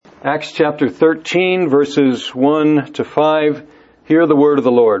Acts chapter 13, verses 1 to 5. Hear the word of the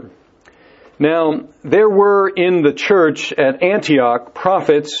Lord. Now, there were in the church at Antioch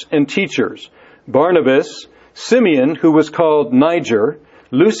prophets and teachers: Barnabas, Simeon, who was called Niger,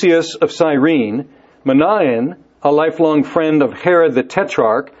 Lucius of Cyrene, Manaen, a lifelong friend of Herod the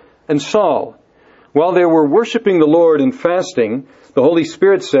Tetrarch, and Saul. While they were worshiping the Lord and fasting, the Holy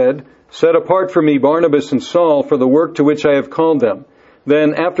Spirit said, "Set apart for me Barnabas and Saul for the work to which I have called them."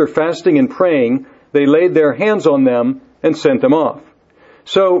 Then, after fasting and praying, they laid their hands on them and sent them off.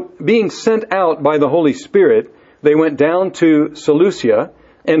 So, being sent out by the Holy Spirit, they went down to Seleucia,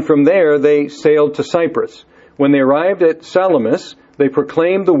 and from there they sailed to Cyprus. When they arrived at Salamis, they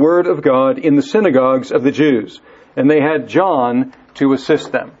proclaimed the word of God in the synagogues of the Jews, and they had John to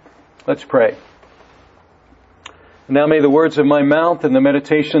assist them. Let's pray. Now may the words of my mouth and the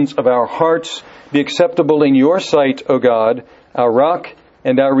meditations of our hearts be acceptable in your sight, O God, our rock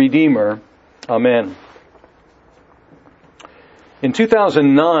and our Redeemer. Amen. In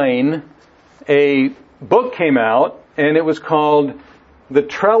 2009, a book came out, and it was called The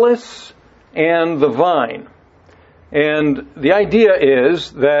Trellis and the Vine. And the idea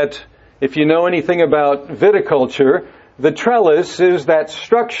is that if you know anything about viticulture, the trellis is that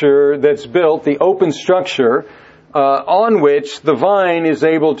structure that's built, the open structure, on which the vine is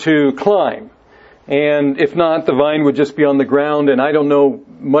able to climb. And if not, the vine would just be on the ground. And I don't know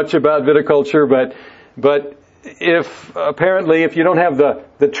much about viticulture, but if you don't have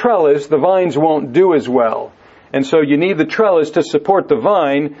the trellis, the vines won't do as well. And so you need the trellis to support the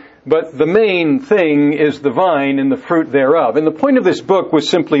vine, but the main thing is the vine and the fruit thereof. And the point of this book was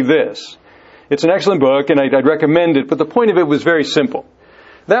simply this. It's an excellent book, and I'd recommend it, but the point of it was very simple.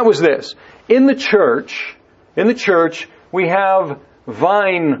 That was this. In the church, we have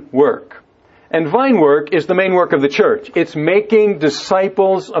vine work. And vine work is the main work of the church. It's making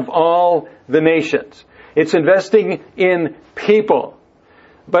disciples of all the nations. It's investing in people.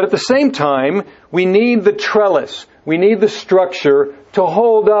 But at the same time, we need the trellis. We need the structure to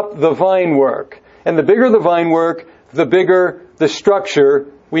hold up the vine work. And the bigger the vine work, the bigger the structure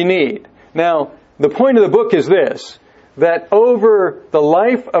we need. Now, the point of the book is this, that over the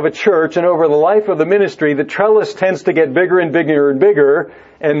life of a church and over the life of the ministry, the trellis tends to get bigger and bigger and bigger,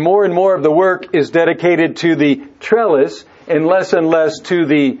 and more of the work is dedicated to the trellis and less to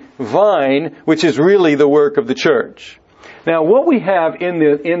the vine, which is really the work of the church. Now, what we have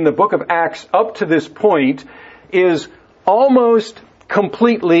in the book of Acts up to this point is almost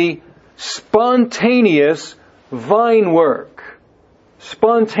completely spontaneous vine work.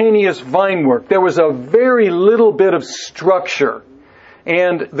 Spontaneous vine work. There was a very little bit of structure,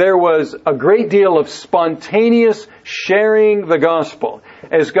 and there was a great deal of spontaneous sharing the gospel.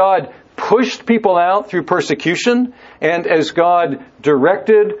 As God pushed people out through persecution, and as God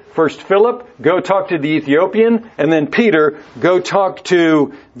directed first Philip, go talk to the Ethiopian, and then Peter, go talk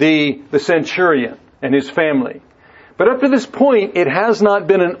to the centurion and his family. But up to this point, it has not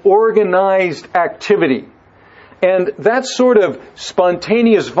been an organized activity. And that sort of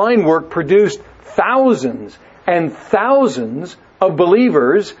spontaneous vine work produced thousands and thousands of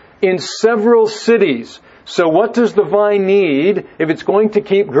believers in several cities. So what does the vine need if it's going to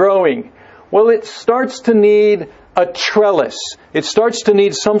keep growing? Well, it starts to need a trellis. It starts to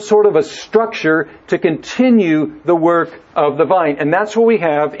need some sort of a structure to continue the work of the vine. And that's what we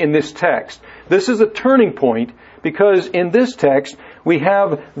have in this text. This is a turning point because in this text we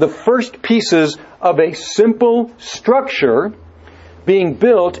have the first pieces of a simple structure being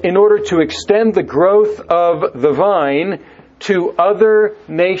built in order to extend the growth of the vine to other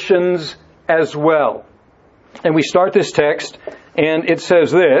nations as well. And we start this text, and it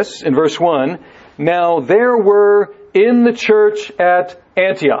says this in verse 1, "Now there were in the church at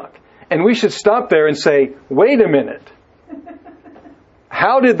Antioch." And we should stop there and say, wait a minute.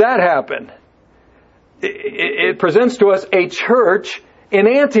 How did that happen? It presents to us a church in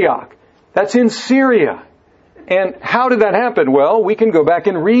Antioch. That's in Syria. And how did that happen? Well, we can go back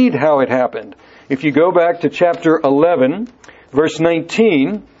and read how it happened. If you go back to chapter 11, verse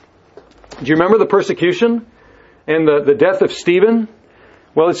 19, do you remember the persecution and the death of Stephen?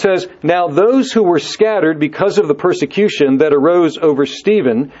 Well, it says, "Now those who were scattered because of the persecution that arose over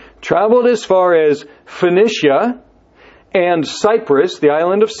Stephen traveled as far as Phoenicia and Cyprus, the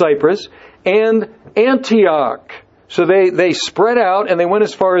island of Cyprus, and Antioch." So they spread out and they went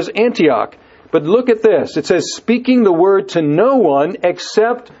as far as Antioch. But look at this. It says, "Speaking the word to no one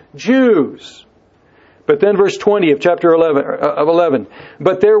except Jews." But then verse 20 of chapter 11.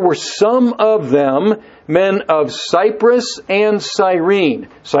 But there were some of them, men of Cyprus and Cyrene.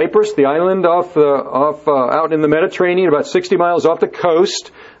 Cyprus, the island out in the Mediterranean, about 60 miles off the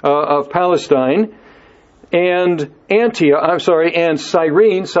coast of Palestine. And and Cyrene.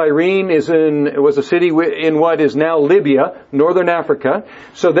 Cyrene was a city in what is now Libya, northern Africa.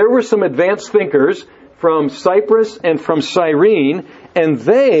 So there were some advanced thinkers from Cyprus and from Cyrene, and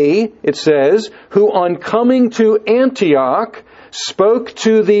they, it says, who on coming to Antioch spoke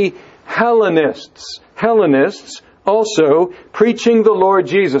to the Hellenists also, preaching the Lord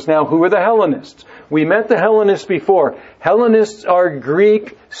Jesus. Now, who are the Hellenists? We met the Hellenists before. Hellenists are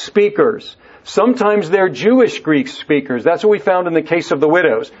Greek speakers. Sometimes they're Jewish Greek speakers. That's what we found in the case of the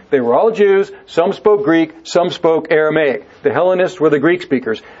widows. They were all Jews. Some spoke Greek. Some spoke Aramaic. The Hellenists were the Greek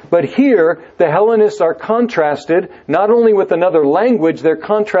speakers. But here, the Hellenists are contrasted not only with another language, they're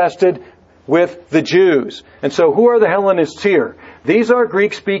contrasted with the Jews. And so who are the Hellenists here? These are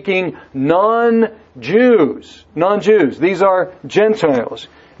Greek-speaking non-Jews. These are Gentiles.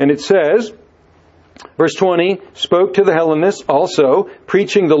 And it says, verse 20, spoke to the Hellenists also,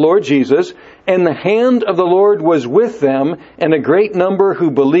 preaching the Lord Jesus, and the hand of the Lord was with them, and a great number who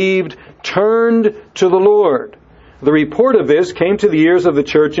believed turned to the Lord. The report of this came to the ears of the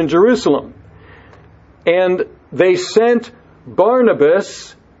church in Jerusalem. And they sent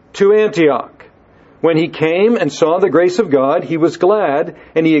Barnabas to Antioch. When he came and saw the grace of God, he was glad,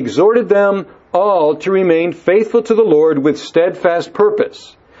 and he exhorted them all to remain faithful to the Lord with steadfast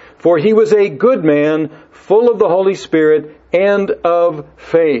purpose. For he was a good man, full of the Holy Spirit and of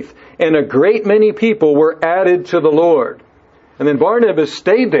faith. And a great many people were added to the Lord. And then Barnabas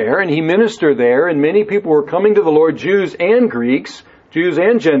stayed there, and he ministered there, and many people were coming to the Lord, Jews and Greeks, Jews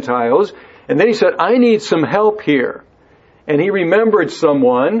and Gentiles. And then he said, I need some help here. And he remembered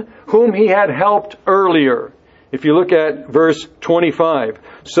someone whom he had helped earlier. If you look at verse 25.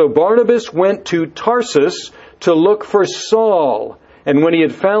 So Barnabas went to Tarsus to look for Saul. And when he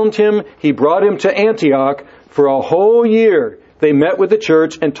had found him, he brought him to Antioch. For a whole year they met with the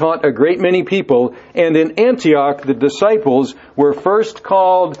church and taught a great many people. And in Antioch the disciples were first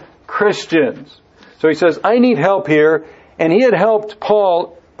called Christians. So he says, I need help here. And he had helped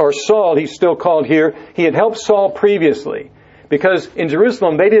Saul, he's still called here. He had helped Saul previously. Because in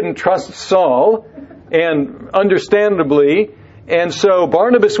Jerusalem they didn't trust Saul, and understandably. And so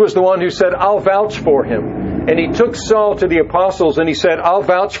Barnabas was the one who said, I'll vouch for him. And he took Saul to the apostles and he said, I'll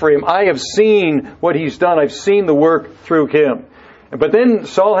vouch for him. I have seen what he's done. I've seen the work through him. But then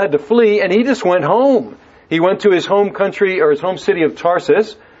Saul had to flee and he just went home. He went to his home country or his home city of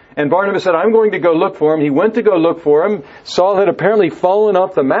Tarsus. And Barnabas said, I'm going to go look for him. He went to go look for him. Saul had apparently fallen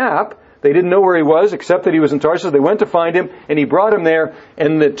off the map. They didn't know where he was except that he was in Tarsus. They went to find him and he brought him there.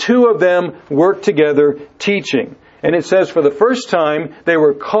 And the two of them worked together teaching. And it says for the first time they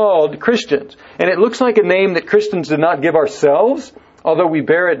were called Christians. And it looks like a name that Christians did not give ourselves, although we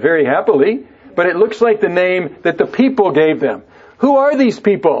bear it very happily. But it looks like the name that the people gave them. Who are these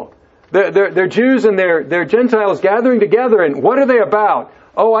people? They're Jews and they're Gentiles gathering together. And what are they about?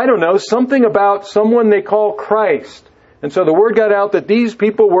 Oh, I don't know. Something about someone they call Christ. And so the word got out that these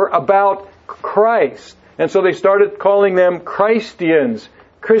people were about Christ. And so they started calling them Christians,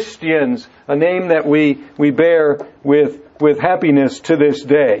 a name that we bear with happiness to this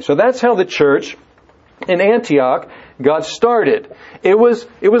day. So that's how the church in Antioch got started. It was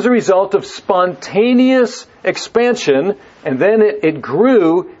a result of spontaneous expansion, and then it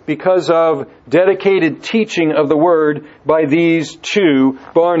grew because of dedicated teaching of the word by these two,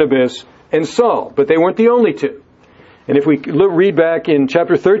 Barnabas and Saul. But they weren't the only two. And if we read back in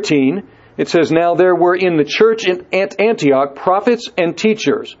chapter 13, it says, Now there were in the church in Antioch prophets and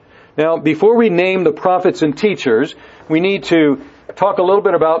teachers. Now, before we name the prophets and teachers, we need to talk a little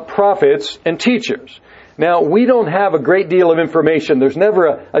bit about prophets and teachers. Now, we don't have a great deal of information. There's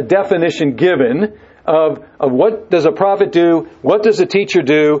never a definition given of what does a prophet do, what does a teacher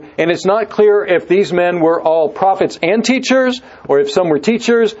do, and it's not clear if these men were all prophets and teachers, or if some were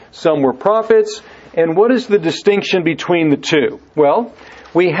teachers, some were prophets, and what is the distinction between the two? Well,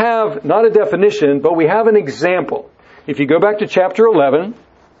 we have not a definition, but we have an example. If you go back to chapter 11,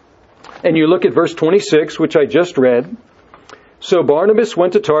 and you look at verse 26, which I just read, So Barnabas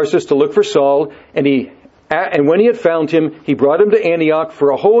went to Tarsus to look for Saul, and when he had found him, he brought him to Antioch.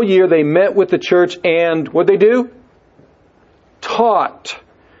 For a whole year they met with the church and, what'd they do? Taught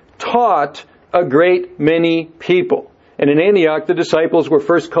a great many people. And in Antioch, the disciples were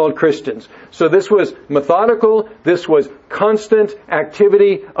first called Christians. So this was methodical, this was constant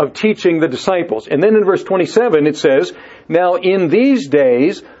activity of teaching the disciples. And then in verse 27 it says, Now in these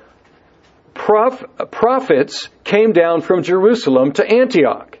days, prophets came down from Jerusalem to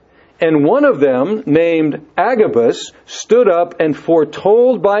Antioch. And one of them, named Agabus, stood up and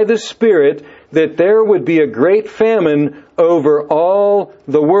foretold by the Spirit that there would be a great famine over all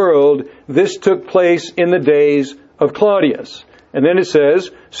the world. This took place in the days of Claudius. And then it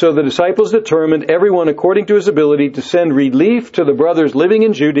says, so the disciples determined, everyone according to his ability, to send relief to the brothers living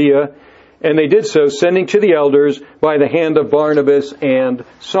in Judea. And they did so, sending to the elders by the hand of Barnabas and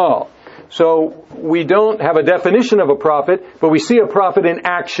Saul. So we don't have a definition of a prophet, but we see a prophet in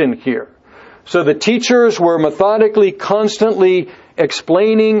action here. So the teachers were methodically, constantly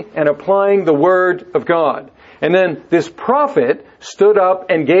explaining and applying the Word of God. And then this prophet stood up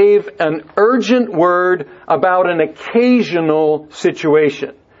and gave an urgent word about an occasional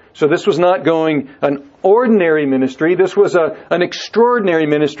situation. So this was not going an ordinary ministry. This was an extraordinary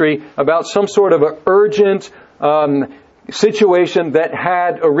ministry about some sort of an urgent situation that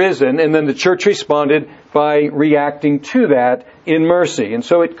had arisen, and then the church responded by reacting to that in mercy. And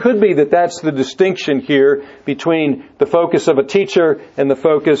so it could be that that's the distinction here between the focus of a teacher and the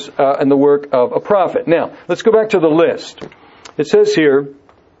focus and the work of a prophet. Now, let's go back to the list. It says here,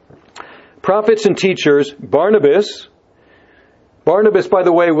 prophets and teachers, Barnabas. Barnabas, by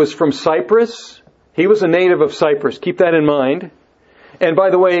the way, was from Cyprus. He was a native of Cyprus. Keep that in mind. And by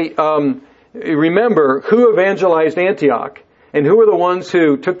the way, remember who evangelized Antioch and who were the ones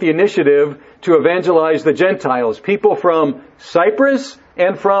who took the initiative to evangelize the Gentiles? People from Cyprus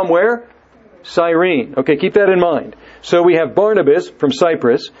and from where? Cyrene. Okay, keep that in mind. So we have Barnabas from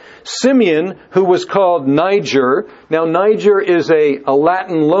Cyprus, Simeon, who was called Niger. Now Niger is a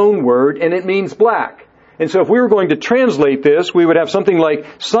Latin loan word and it means black. And so if we were going to translate this, we would have something like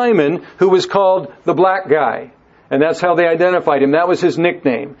Simon, who was called the black guy. And that's how they identified him. That was his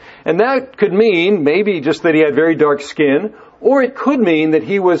nickname. And that could mean maybe just that he had very dark skin, or it could mean that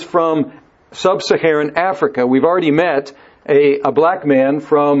he was from sub-Saharan Africa. We've already met a black man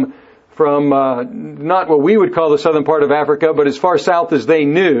from not what we would call the southern part of Africa, but as far south as they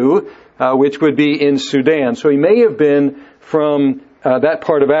knew, which would be in Sudan. So he may have been from that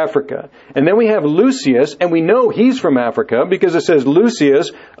part of Africa. And then we have Lucius, and we know he's from Africa because it says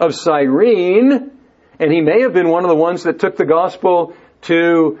Lucius of Cyrene. And he may have been one of the ones that took the gospel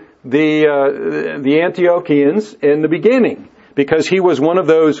to the Antiochians in the beginning, because he was one of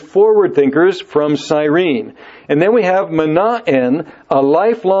those forward thinkers from Cyrene. And then we have Manaen, a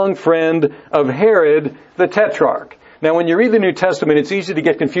lifelong friend of Herod the Tetrarch. Now, when you read the New Testament, it's easy to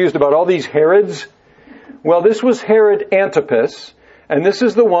get confused about all these Herods. Well, this was Herod Antipas, and this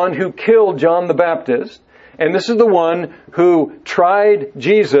is the one who killed John the Baptist, and this is the one who tried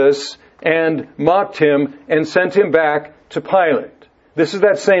Jesus and mocked him and sent him back to Pilate. This is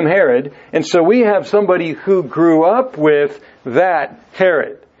that same Herod. And so we have somebody who grew up with that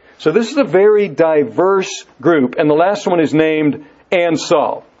Herod. So this is a very diverse group. And the last one is named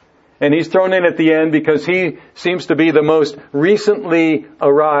Saul. And he's thrown in at the end because he seems to be the most recently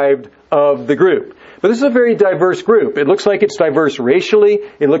arrived of the group. But this is a very diverse group. It looks like it's diverse racially.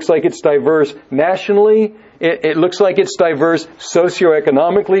 It looks like it's diverse nationally. It looks like it's diverse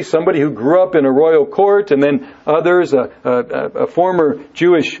socioeconomically. Somebody who grew up in a royal court, and then others, a former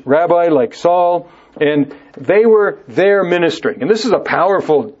Jewish rabbi like Saul. And they were there ministering. And this is a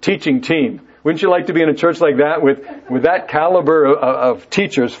powerful teaching team. Wouldn't you like to be in a church like that with that caliber of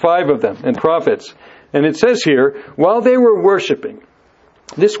teachers, 5 of them, and prophets? And it says here, while they were worshiping.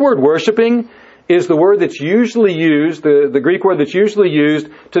 This word worshiping is the word that's usually used, the Greek word that's usually used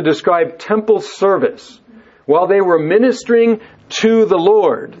to describe temple service. While they were ministering to the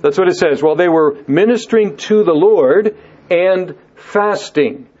Lord. That's what it says. While they were ministering to the Lord and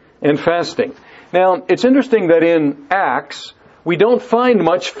fasting. Now, it's interesting that in Acts, we don't find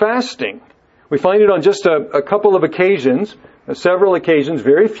much fasting. We find it on just a couple of occasions, several occasions,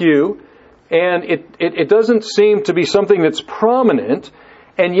 very few. And it doesn't seem to be something that's prominent.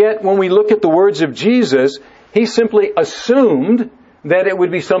 And yet, when we look at the words of Jesus, he simply assumed that it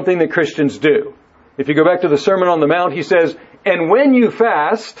would be something that Christians do. If you go back to the Sermon on the Mount, he says, and when you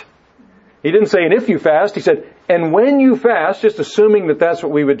fast, he didn't say, and if you fast, he said, and when you fast, just assuming that that's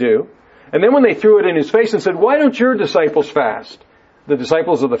what we would do. And then when they threw it in his face and said, why don't your disciples fast? The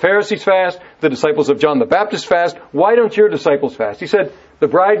disciples of the Pharisees fast, the disciples of John the Baptist fast, why don't your disciples fast? He said, the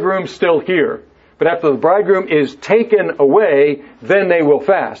bridegroom's still here. But after the bridegroom is taken away, then they will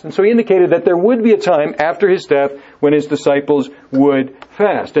fast. And so he indicated that there would be a time after his death when his disciples would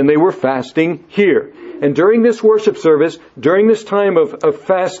fast. And they were fasting here. And during this worship service, during this time of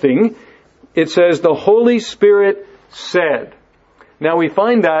fasting, it says the Holy Spirit said. Now we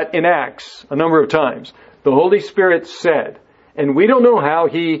find that in Acts a number of times. The Holy Spirit said. And we don't know how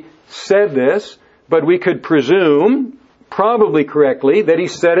he said this, but we could presume, probably correctly, that he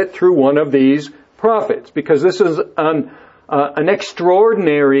said it through one of these prophets, because this is an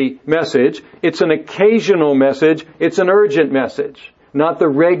extraordinary message. It's an occasional message. It's an urgent message, not the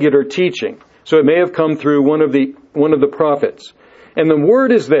regular teaching. So it may have come through one of the prophets. And the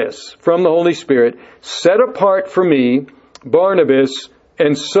word is this, from the Holy Spirit, set apart for me Barnabas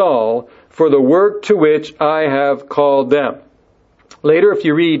and Saul for the work to which I have called them. Later, if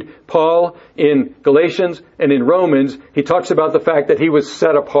you read Paul in Galatians and in Romans, he talks about the fact that he was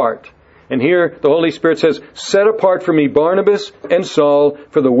set apart. And here the Holy Spirit says, set apart for me Barnabas and Saul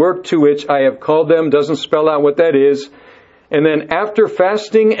for the work to which I have called them. Doesn't spell out what that is. And then after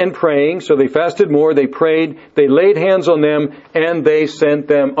fasting and praying, so they fasted more, they prayed, they laid hands on them, and they sent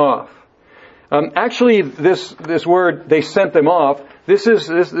them off. Actually, this word, they sent them off, this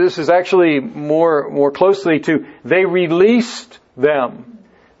is actually more closely to, they released them.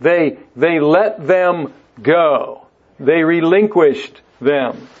 They let them go. They relinquished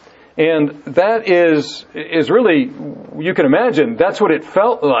them. And that is really, you can imagine, that's what it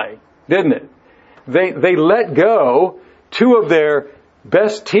felt like, didn't it? They let go two of their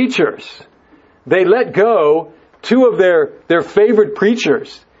best teachers. They let go two of their favorite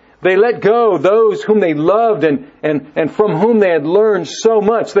preachers. They let go those whom they loved and from whom they had learned so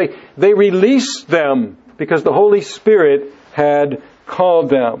much. They released them because the Holy Spirit had called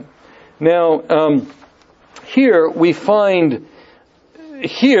them. Now, here we find,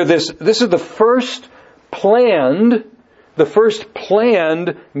 this is the first planned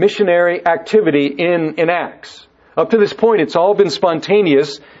missionary activity in Acts. Up to this point, it's all been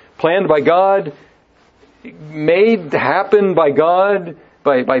spontaneous, planned by God, made happen by God,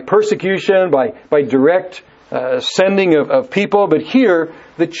 by persecution, by direct sending of people. But here,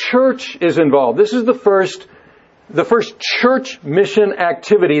 the church is involved. This is the first church mission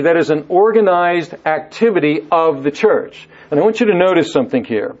activity that is an organized activity of the church. And I want you to notice something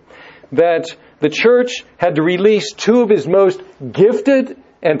here, that the church had to release two of his most gifted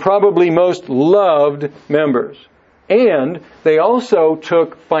and probably most loved members. And they also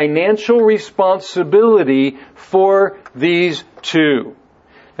took financial responsibility for these two.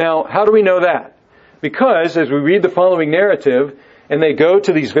 Now, how do we know that? Because as we read the following narrative, and they go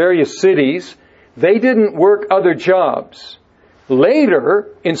to these various cities, they didn't work other jobs. Later,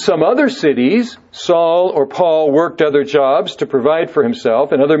 in some other cities, Saul or Paul worked other jobs to provide for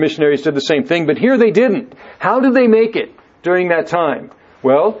himself, and other missionaries did the same thing, but here they didn't. How did they make it during that time?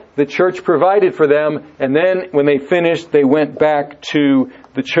 Well, the church provided for them, and then when they finished, they went back to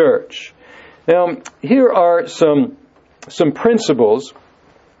the church. Now, here are some principles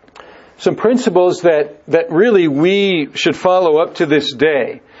that really we should follow up to this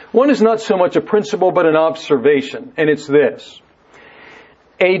day. One is not so much a principle, but an observation, and it's this.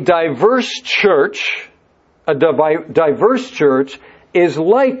 A diverse church is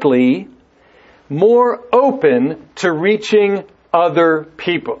likely more open to reaching other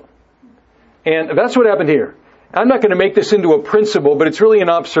people. And that's what happened here. I'm not going to make this into a principle, but it's really an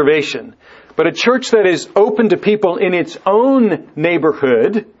observation. But a church that is open to people in its own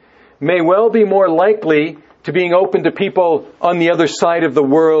neighborhood may well be more likely to being open to people on the other side of the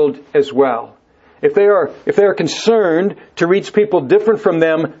world as well. If they are concerned to reach people different from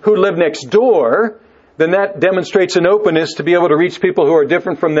them who live next door, then that demonstrates an openness to be able to reach people who are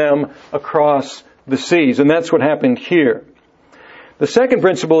different from them across the seas. And that's what happened here. The second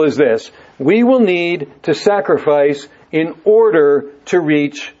principle is this. We will need to sacrifice in order to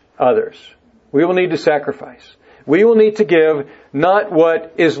reach others. We will need to sacrifice. We will need to give not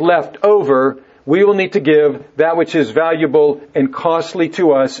what is left over. We will need to give that which is valuable and costly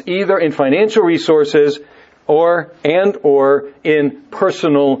to us, either in financial resources or in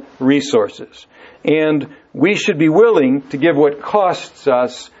personal resources. And we should be willing to give what costs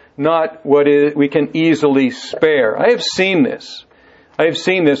us, not what we can easily spare. I have seen this.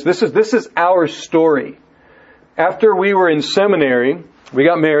 This is our story. After we were in seminary, we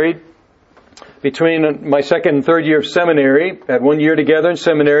got married. Between my second and third year of seminary, had 1 year together in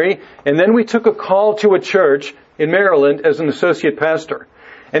seminary, and then we took a call to a church in Maryland as an associate pastor.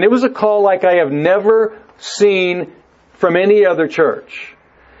 And it was a call like I have never seen from any other church.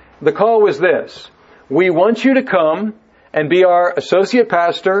 The call was this: we want you to come and be our associate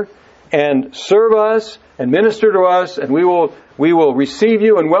pastor and serve us and minister to us, and we will receive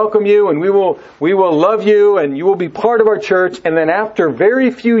you and welcome you, and we will love you, and you will be part of our church. And then after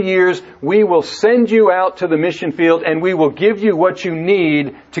very few years, we will send you out to the mission field, and we will give you what you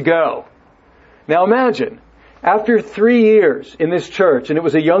need to go. Now imagine, after 3 years in this church, and it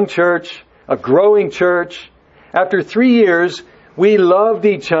was a young church, a growing church, After 3 years, we loved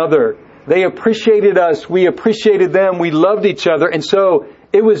each other. They appreciated us. We appreciated them. We loved each other. And so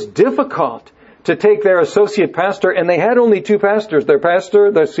it was difficult to take their associate pastor, and they had only 2 pastors, their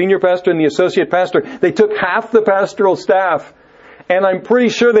pastor, the senior pastor, and the associate pastor. They took half the pastoral staff, and I'm pretty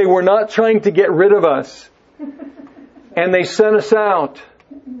sure they were not trying to get rid of us. And they sent us out,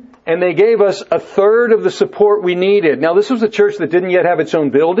 and they gave us a third of the support we needed. Now, this was a church that didn't yet have its own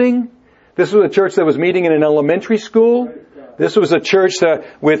building. This was a church that was meeting in an elementary school. This was a church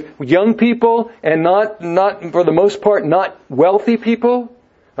with young people, and not for the most part, not wealthy people.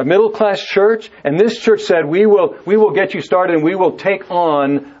 A middle-class church, and this church said, we will get you started and we will take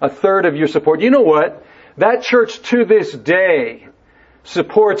on a third of your support. You know what? That church to this day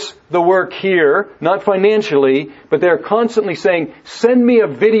supports the work here, not financially, but they're constantly saying, send me a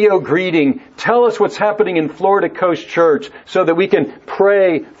video greeting. Tell us what's happening in Florida Coast Church so that we can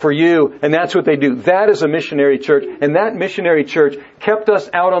pray for you. And that's what they do. That is a missionary church. And that missionary church kept us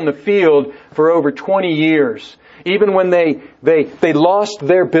out on the field for over 20 years. Even when they lost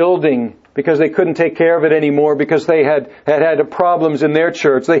their building because they couldn't take care of it anymore because they had problems in their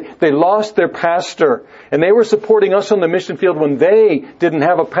church. They lost their pastor. And they were supporting us on the mission field when they didn't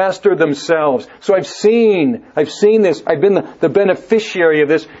have a pastor themselves. So I've seen this. I've been the beneficiary of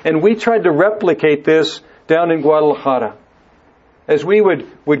this. And we tried to replicate this down in Guadalajara. As we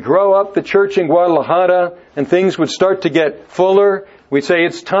would grow up the church in Guadalajara and things would start to get fuller, we'd say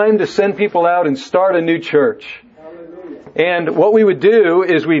it's time to send people out and start a new church. And what we would do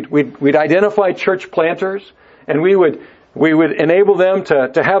is we'd identify church planters, and we would enable them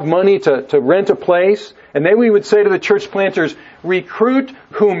to have money to rent a place. And then we would say to the church planters, recruit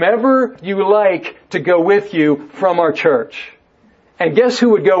whomever you like to go with you from our church. And guess who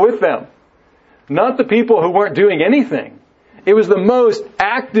would go with them? Not the people who weren't doing anything. It was the most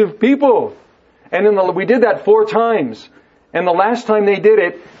active people. And we did that 4 times. And the last time they did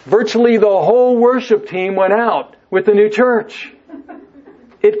it, virtually the whole worship team went out with the new church.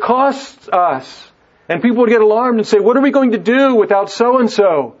 It costs us. And people would get alarmed and say, what are we going to do without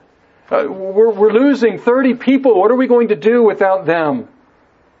so-and-so? We're losing 30 people. What are we going to do without them?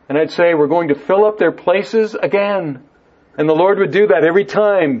 And I'd say, we're going to fill up their places again. And the Lord would do that every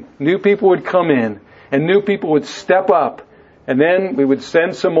time. New people would come in. And new people would step up. And then we would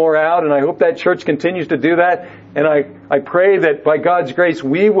send some more out. And I hope that church continues to do that. And I pray that by God's grace,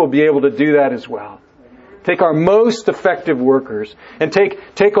 we will be able to do that as well. Take our most effective workers and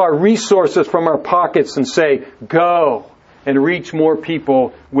take our resources from our pockets and say, go and reach more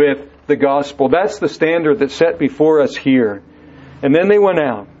people with the gospel. That's the standard that's set before us here. And then they went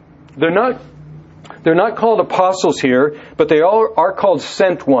out. They're not called apostles here, but they all are called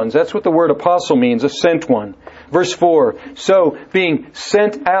sent ones. That's what the word apostle means, a sent one. Verse 4, so being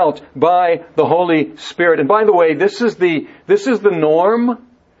sent out by the Holy Spirit. And by the way, this is the norm.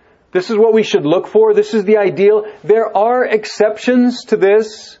 This is what we should look for. This is the ideal. There are exceptions to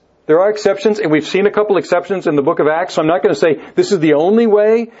this. There are exceptions, and we've seen a couple exceptions in the book of Acts, so I'm not going to say this is the only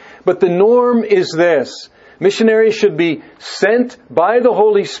way, but the norm is this. Missionaries should be sent by the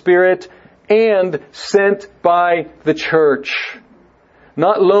Holy Spirit and sent by the church.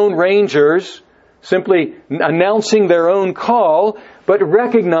 Not lone rangers, simply announcing their own call, but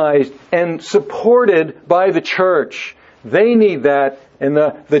recognized and supported by the church. They need that, and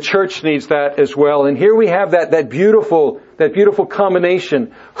the church needs that as well. And here we have that beautiful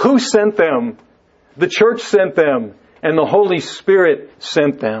combination. Who sent them? The church sent them, and the Holy Spirit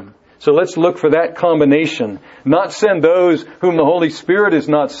sent them. So let's look for that combination. Not send those whom the Holy Spirit is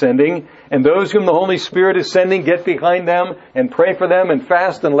not sending, and those whom the Holy Spirit is sending, get behind them and pray for them and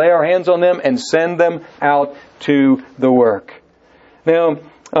fast and lay our hands on them and send them out to the work. Now,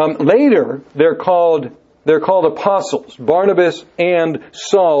 later they're called apostles. Barnabas and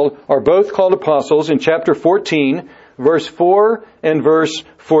Saul are both called apostles in chapter 14, verse 4 and verse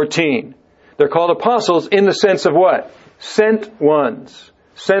 14. They're called apostles in the sense of what? Sent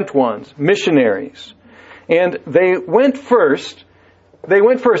ones, missionaries. And they went first,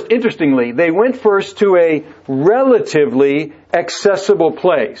 interestingly, they went first to a relatively accessible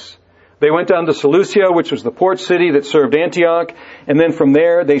place. They went down to Seleucia, which was the port city that served Antioch. And then from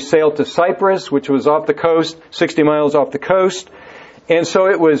there, they sailed to Cyprus, which was off the coast, 60 miles off the coast. And so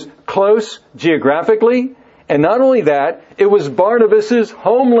it was close geographically. And not only that, it was Barnabas'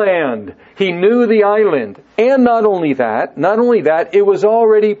 homeland. He knew the island. And not only that, it was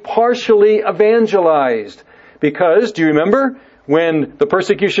already partially evangelized. Because, do you remember, when the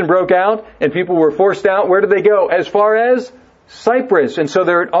persecution broke out and people were forced out, where did they go? As far as Cyprus. And so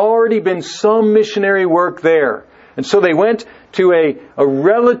there had already been some missionary work there. And so they went to a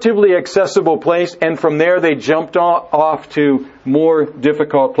relatively accessible place, and from there they jumped off to more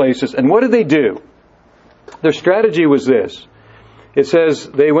difficult places. And what did they do? Their strategy was this. It says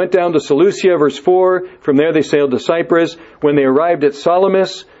they went down to Seleucia, verse 4. From there they sailed to Cyprus. When they arrived at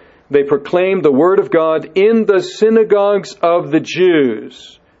Salamis, they proclaimed the word of God in the synagogues of the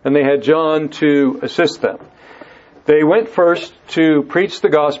Jews. And they had John to assist them. They went first to preach the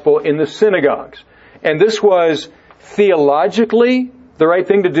gospel in the synagogues. And this was theologically the right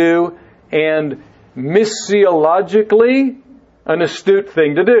thing to do, and missiologically an astute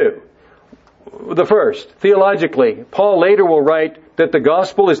thing to do. The first, theologically, Paul later will write that the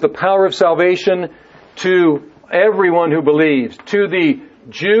gospel is the power of salvation to everyone who believes, to the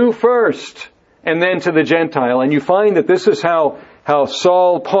Jew first, and then to the Gentile. And you find that this is how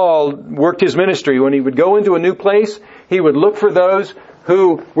Paul worked his ministry. When he would go into a new place, he would look for those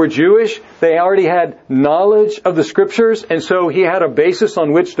who were Jewish. They already had knowledge of the Scriptures, and so he had a basis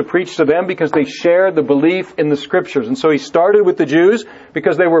on which to preach to them because they shared the belief in the Scriptures. And so he started with the Jews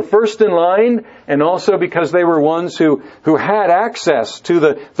because they were first in line, and also because they were ones who had access to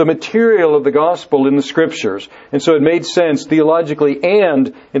the material of the gospel in the Scriptures. And so it made sense theologically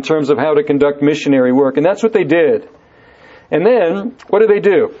and in terms of how to conduct missionary work. And that's what they did. And then, what did they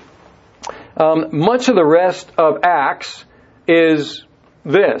do? Much of the rest of Acts is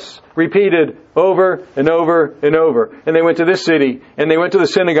this, repeated over and over and over. And they went to this city, and they went to the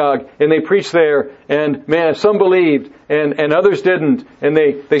synagogue, and they preached there, and man, some believed, and others didn't, and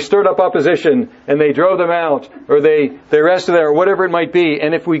they stirred up opposition, and they drove them out, or they arrested them, or whatever it might be.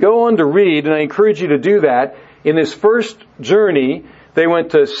 And if we go on to read, and I encourage you to do that, in this first journey, they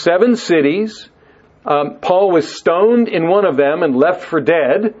went to 7 cities. Paul was stoned in one of them and left for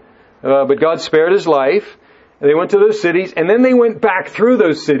dead, but God spared his life. They went to those cities, and then they went back through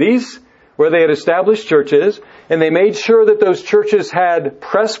those cities where they had established churches, and they made sure that those churches had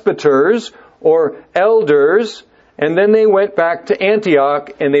presbyters or elders, and then they went back to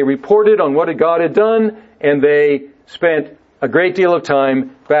Antioch, and they reported on what God had done, and they spent a great deal of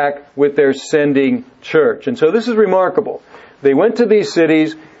time back with their sending church. And so this is remarkable. They went to these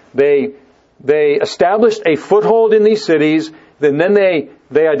cities, they established a foothold in these cities, then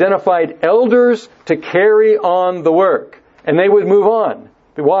they identified elders to carry on the work. And they would move on.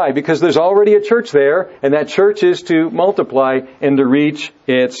 Why? Because there's already a church there, and that church is to multiply and to reach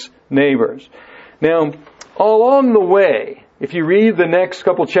its neighbors. Now, along the way, if you read the next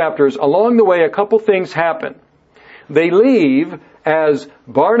couple chapters, along the way a couple things happen. They leave as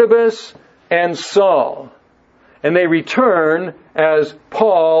Barnabas and Saul, and they return as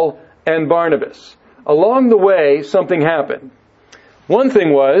Paul and Barnabas. Along the way, something happened. One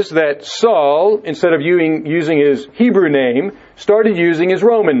thing was that Saul, instead of using his Hebrew name, started using his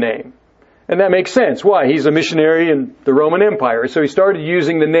Roman name. And that makes sense. Why? He's a missionary in the Roman Empire. So he started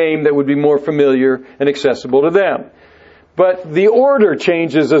using the name that would be more familiar and accessible to them. But the order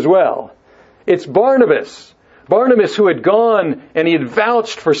changes as well. It's Barnabas. Barnabas, who had gone and he had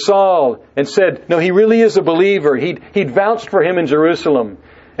vouched for Saul and said, no, he really is a believer. He'd vouched for him in Jerusalem.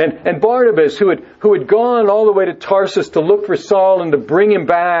 And Barnabas, who had gone all the way to Tarsus to look for Saul and to bring him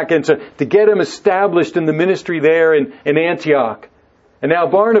back and to get him established in the ministry there in Antioch. And now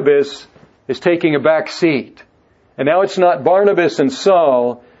Barnabas is taking a back seat. And now it's not Barnabas and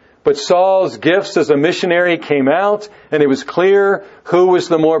Saul, but Saul's gifts as a missionary came out, and it was clear who was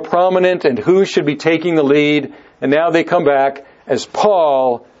the more prominent and who should be taking the lead. And now they come back as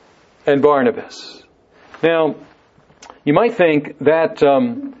Paul and Barnabas. Now, you might think that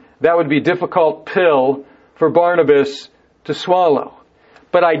that would be a difficult pill for Barnabas to swallow.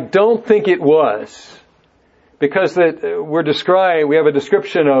 But I don't think it was. Because we have a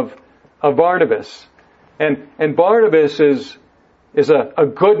description of Barnabas. And Barnabas is a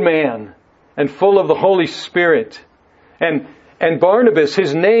good man and full of the Holy Spirit. And Barnabas,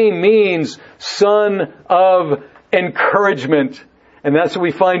 his name means son of encouragement. And that's what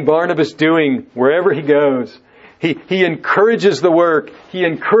we find Barnabas doing wherever he goes. He encourages the work. He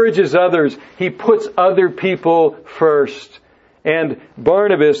encourages others. He puts other people first. And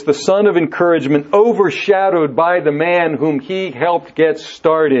Barnabas, the son of encouragement, overshadowed by the man whom he helped get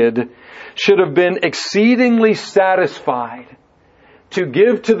started, should have been exceedingly satisfied to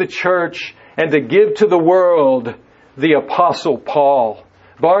give to the church and to give to the world the Apostle Paul.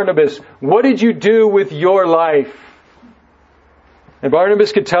 Barnabas, what did you do with your life? And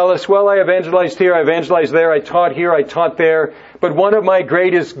Barnabas could tell us, well, I evangelized here, I evangelized there, I taught here, I taught there. But one of my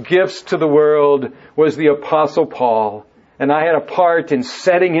greatest gifts to the world was the Apostle Paul. And I had a part in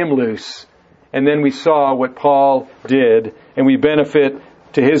setting him loose. And then we saw what Paul did, and we benefit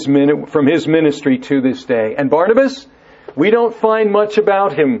from his ministry to this day. And Barnabas, we don't find much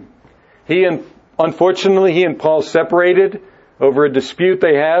about him. Unfortunately, he and Paul separated over a dispute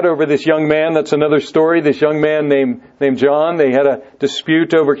they had over this young man. That's another story. This young man named John, they had a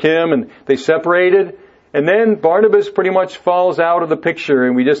dispute over him and they separated. And then Barnabas pretty much falls out of the picture,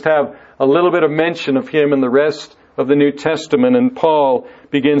 and we just have a little bit of mention of him in the rest of the New Testament. And Paul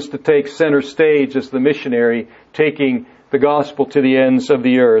begins to take center stage as the missionary, taking the gospel to the ends of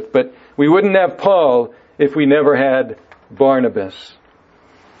the earth. But we wouldn't have Paul if we never had Barnabas.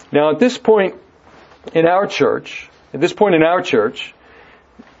 Now, at this point in our church,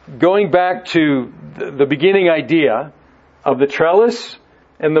 going back to the beginning idea of the trellis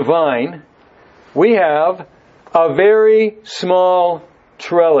and the vine, we have a very small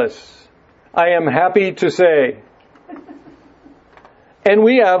trellis, I am happy to say. And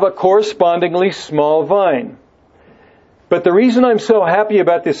we have a correspondingly small vine. But the reason I'm so happy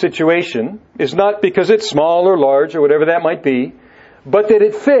about this situation is not because it's small or large or whatever that might be, but that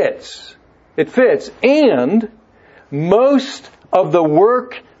it fits. It fits. And most of the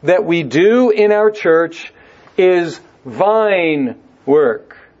work that we do in our church is vine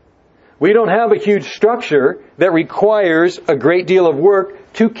work. We don't have a huge structure that requires a great deal of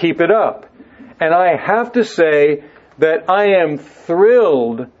work to keep it up. And I have to say that I am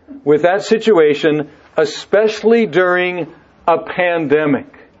thrilled with that situation, especially during a pandemic.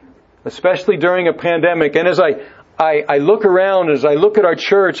 Especially during a pandemic. And as I look around, as I look at our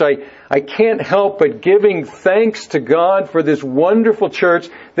church, I can't help but giving thanks to God for this wonderful church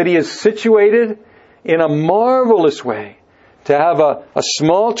that He has situated in a marvelous way to have a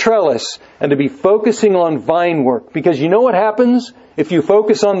small trellis and to be focusing on vine work. Because you know what happens if you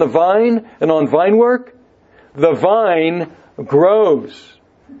focus on the vine and on vine work? The vine grows.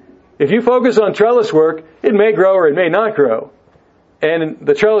 If you focus on trellis work, it may grow or it may not grow. And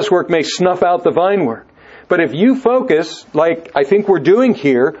the trellis work may snuff out the vine work. But if you focus, like I think we're doing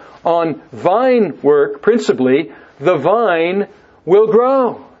here, on vine work principally, the vine will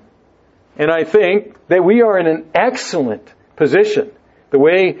grow. And I think that we are in an excellent position, the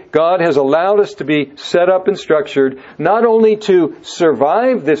way God has allowed us to be set up and structured, not only to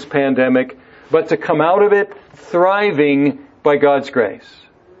survive this pandemic, but to come out of it thriving by God's grace.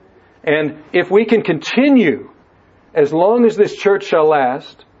 And if we can continue, as long as this church shall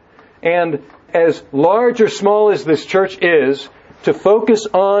last, and as large or small as this church is, to focus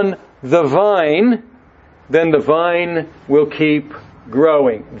on the vine, then the vine will keep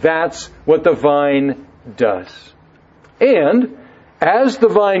growing. That's what the vine does. And as the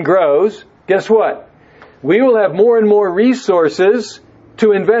vine grows, guess what? We will have more and more resources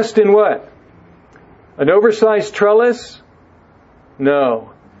to invest in what? An oversized trellis?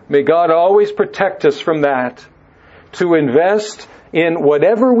 No. May God always protect us from that. To invest in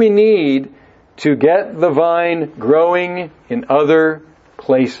whatever we need to get the vine growing in other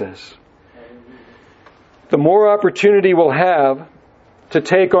places. The more opportunity we'll have to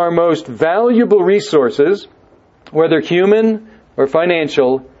take our most valuable resources, whether human or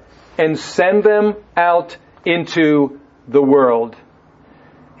financial, and send them out into the world.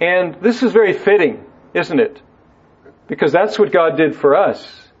 And this is very fitting, isn't it? Because that's what God did for us,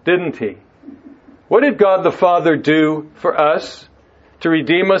 didn't He? What did God the Father do for us to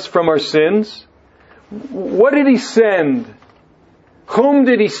redeem us from our sins? What did He send? Whom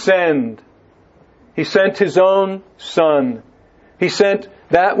did He send? He sent His own Son. He sent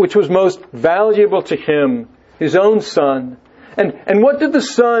that which was most valuable to Him, His own Son. And what did the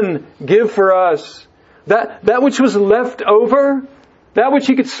Son give for us? That which was left over? That which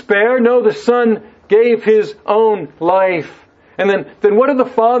He could spare? No, the Son gave His own life. And then what did the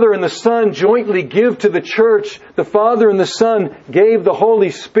Father and the Son jointly give to the church? The Father and the Son gave the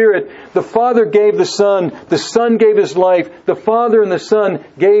Holy Spirit. The Father gave the Son gave His life. The Father and the Son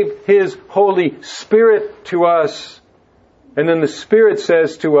gave His Holy Spirit to us. And then the Spirit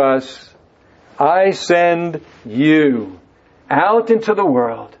says to us, I send you out into the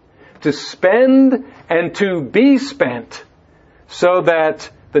world to spend and to be spent, so that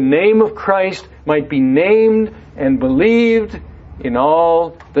the name of Christ might be named and believed in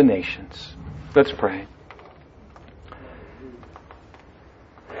all the nations. Let's pray.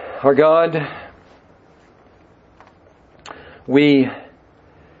 Our God, we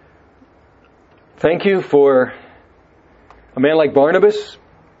thank You for a man like Barnabas,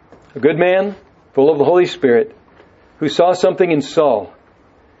 a good man, full of the Holy Spirit, who saw something in Saul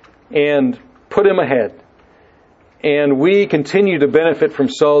and put him ahead. And we continue to benefit from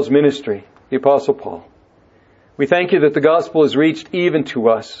Saul's ministry, the Apostle Paul. We thank You that the gospel has reached even to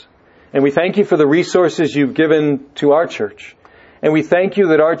us. And we thank You for the resources You've given to our church. And we thank you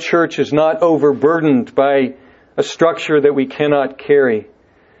that our church is not overburdened by a structure that we cannot carry,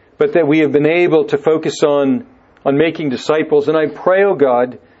 but that we have been able to focus on making disciples. And I pray, O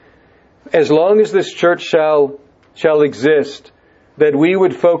God, as long as this church shall exist, that we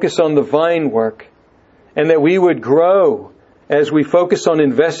would focus on the vine work, and that we would grow as we focus on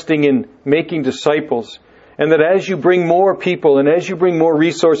investing in making disciples. And that as you bring more people and as you bring more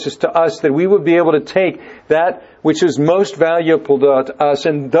resources to us, that we would be able to take that which is most valuable to us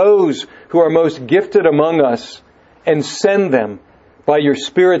and those who are most gifted among us and send them by your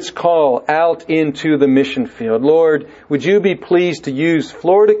Spirit's call out into the mission field. Lord, would you be pleased to use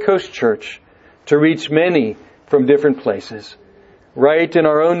Florida Coast Church to reach many from different places, right in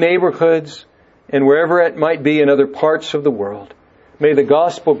our own neighborhoods and wherever it might be in other parts of the world. May the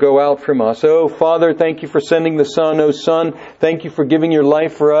gospel go out from us. Oh, Father, thank you for sending the Son. Oh, Son, thank you for giving your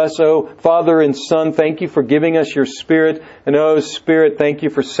life for us. Oh, Father and Son, thank you for giving us your Spirit. And oh, Spirit, thank you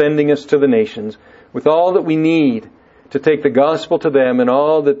for sending us to the nations with all that we need to take the gospel to them and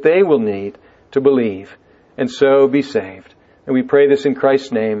all that they will need to believe and so be saved. And we pray this in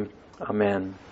Christ's name. Amen.